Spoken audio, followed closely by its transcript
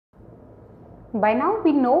By now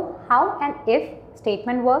we know how an if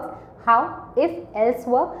statement works, how if else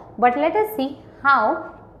work, but let us see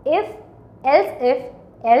how if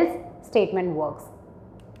else statement works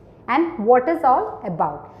and what is all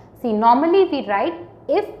about. See, normally we write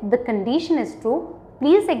if the condition is true,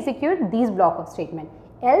 please execute these block of statement,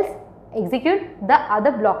 else execute the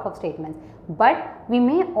other block of statements. But we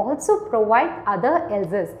may also provide other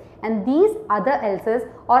elses, and these other elses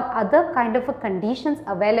or other kind of a conditions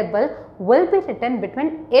available will be written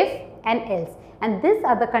between if and else, and these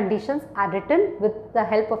other conditions are written with the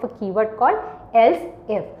help of a keyword called else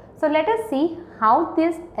if. So let us see how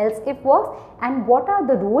this else if works and what are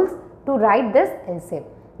the rules to write this else if.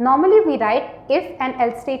 Normally we write if and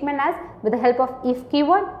else statement as with the help of if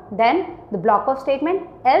keyword, then the block of statement,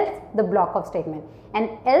 else the block of statement, and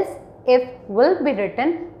else if will be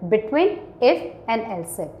written between if and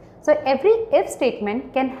else if. So every if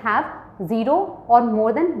statement can have 0 or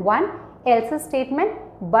more than one else statement,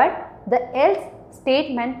 but the else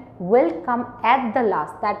statement will come at the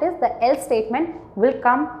last, that is the else statement will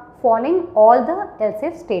come following all the else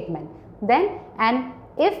if statement. Then an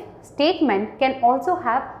if statement can also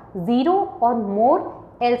have 0 or more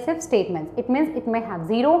else if statements. It means it may have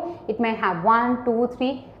 0, it may have 1, 2,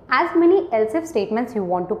 3, as many else if statements you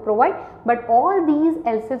want to provide, but all these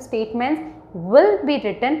else if statements will be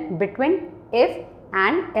written between if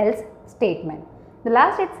and else statement. The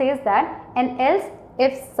last it says that an else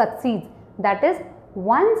if succeeds, that is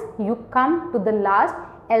once you come to the last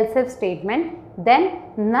else if statement, then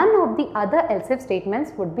none of the other else if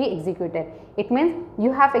statements would be executed. It means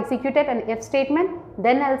you have executed an if statement,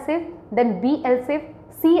 then else if, then B else if,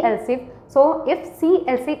 C else if. So if C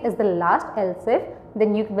else if is the last else if,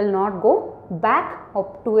 then you will not go back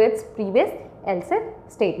up to its previous else if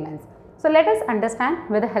statements. So let us understand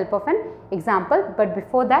with the help of an example, but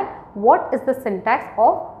before that, what is the syntax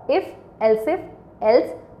of if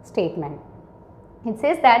else statement? It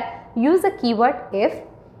says that use a keyword if,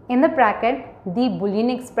 in the bracket the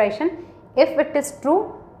boolean expression, if it is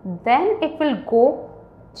true, then it will go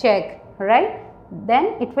check, right?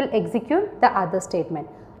 Then it will execute the other statement.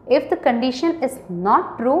 If the condition is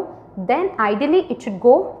not true, then ideally it should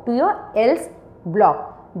go to your else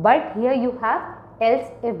block, but here you have else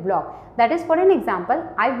if block. That is, for an example,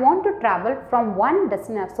 I want to travel from one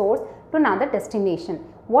source to another destination.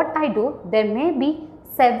 What I do, there may be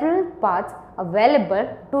several paths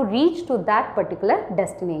available to reach to that particular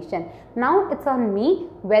destination. Now it's on me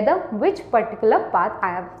whether which particular path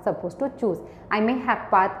I am supposed to choose. I may have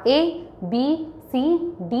path A, B,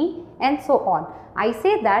 C, D and so on. I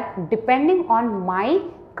say that depending on my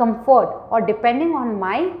comfort or depending on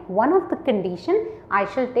my one of the condition, I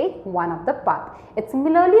shall take one of the path. It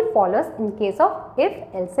similarly follows in case of if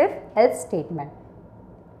else statement.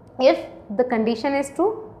 If the condition is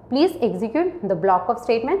true, please execute the block of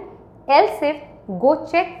statement. Else if, go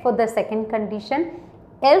check for the second condition.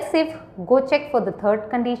 Else if, go check for the third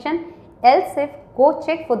condition. Else if, go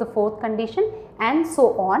check for the fourth condition and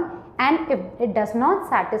so on. And if it does not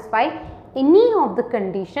satisfy any of the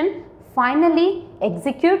condition, finally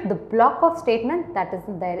execute the block of statement that is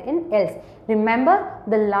there in else. Remember,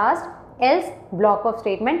 the last else block of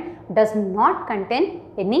statement does not contain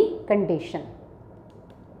any condition.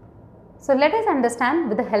 So let us understand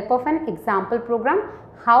with the help of an example program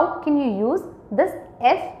how can you use this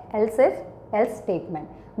if else statement.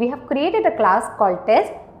 We have created a class called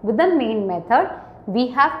test with the main method. We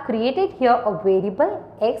have created here a variable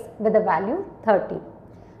x with a value 30.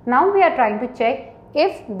 Now we are trying to check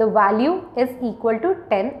if the value is equal to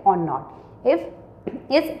 10 or not. If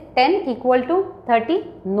is 10 equal to 30?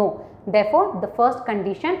 No. Therefore, the first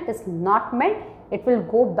condition is not met. It will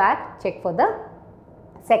go back, check for the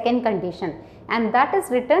second condition, and that is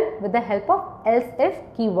written with the help of else if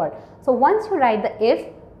keyword. So once you write the if,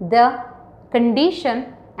 the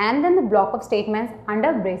condition and then the block of statements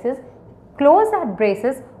under braces, close that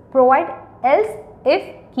braces, provide else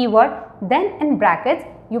if keyword, then in brackets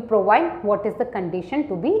you provide what is the condition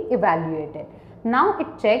to be evaluated. Now it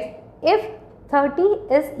checks if 30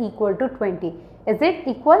 is equal to 20. Is it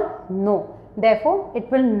equal? No. Therefore, it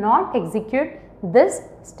will not execute this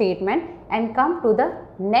statement and come to the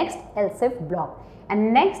next else if block.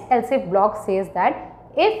 And next else if block says that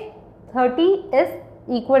if 30 is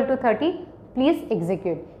equal to 30, please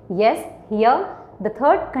execute. Yes, here the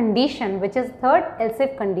third condition, which is third else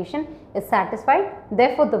if condition, is satisfied.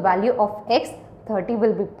 Therefore, the value of x 30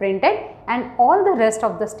 will be printed, and all the rest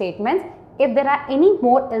of the statements, if there are any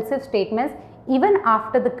more else if statements even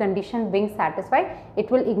after the condition being satisfied, it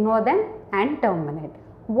will ignore them and terminate.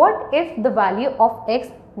 What if the value of x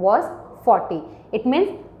was 40. It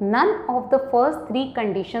means none of the first 3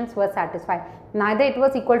 conditions were satisfied. Neither it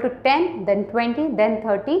was equal to 10, then 20, then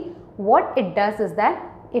 30. What it does is that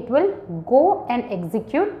it will go and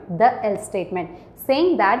execute the else statement,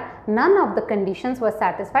 saying that none of the conditions were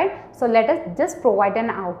satisfied. So let us just provide an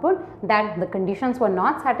output that the conditions were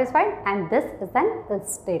not satisfied, and this is an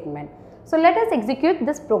else statement. So let us execute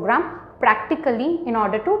this program practically in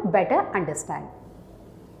order to better understand.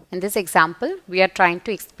 In this example, we are trying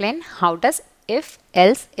to explain how does if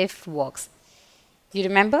else if works. You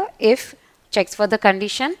remember, if checks for the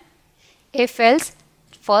condition, if else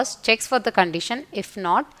first checks for the condition, if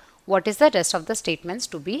not, what is the rest of the statements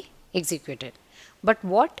to be executed. But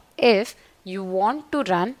what if you want to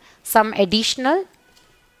run some additional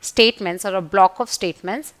statements or a block of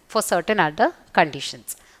statements for certain other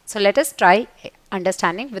conditions? So let us try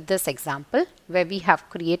understanding with this example where we have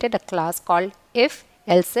created a class called if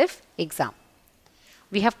else if exam.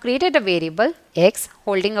 We have created a variable x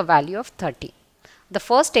holding a value of 30. The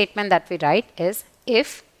first statement that we write is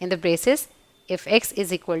if, in the braces, if x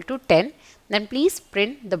is equal to 10, then please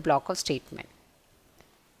print the block of statement.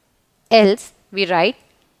 Else we write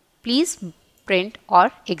please print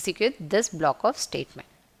or execute this block of statement.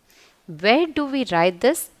 Where do we write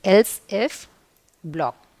this else if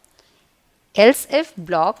block? Else if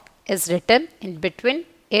block is written in between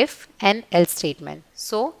if and else statement.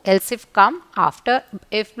 So else if come after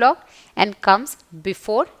if block and comes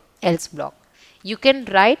before else block. You can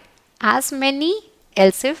write as many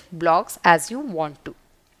else if blocks as you want to.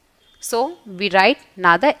 So we write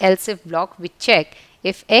another else if block. We check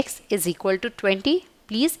if x is equal to 20,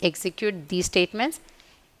 please execute these statements.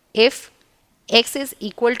 If x is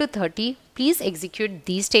equal to 30, please execute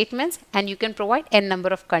these statements, and you can provide n number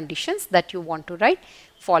of conditions that you want to write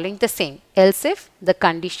following the same else if, the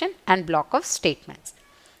condition and block of statements.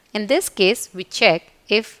 In this case, we check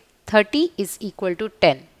if 30 is equal to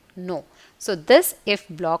 10. No. So this if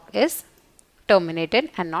block is terminated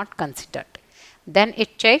and not considered. Then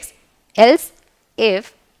it checks else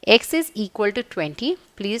if x is equal to 20,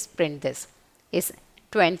 please print this. Is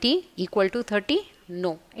 20 equal to 30?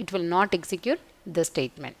 No, it will not execute the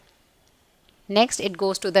statement. Next, it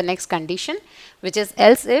goes to the next condition, which is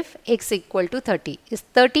else if x equal to 30. Is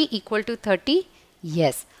 30 equal to 30?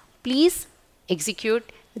 Yes. Please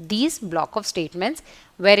execute these block of statements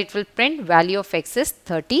where it will print value of x is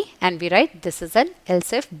 30, and we write this is an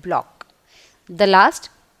else if block. The last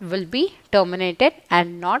will be terminated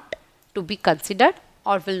and not to be considered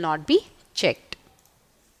or will not be checked.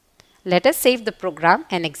 Let us save the program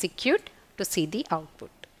and execute to see the output.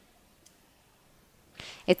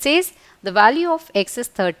 It says the value of x is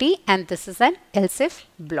 30 and this is an else if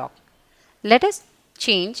block. Let us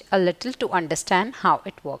change a little to understand how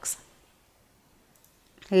it works.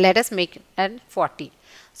 Let us make it an 40.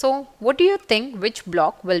 So what do you think, which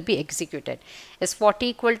block will be executed? Is 40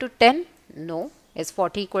 equal to 10? No. Is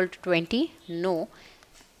 40 equal to 20? No.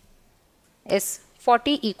 Is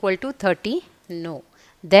 40 equal to 30? No.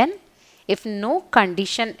 Then if no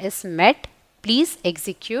condition is met, please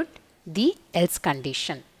execute the else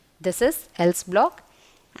condition. This is else block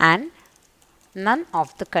and none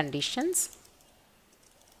of the conditions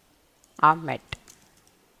are met.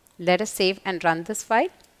 Let us save and run this file.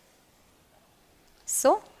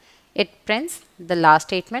 So it prints the last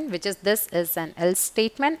statement, which is this is an else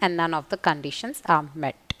statement and none of the conditions are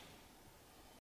met.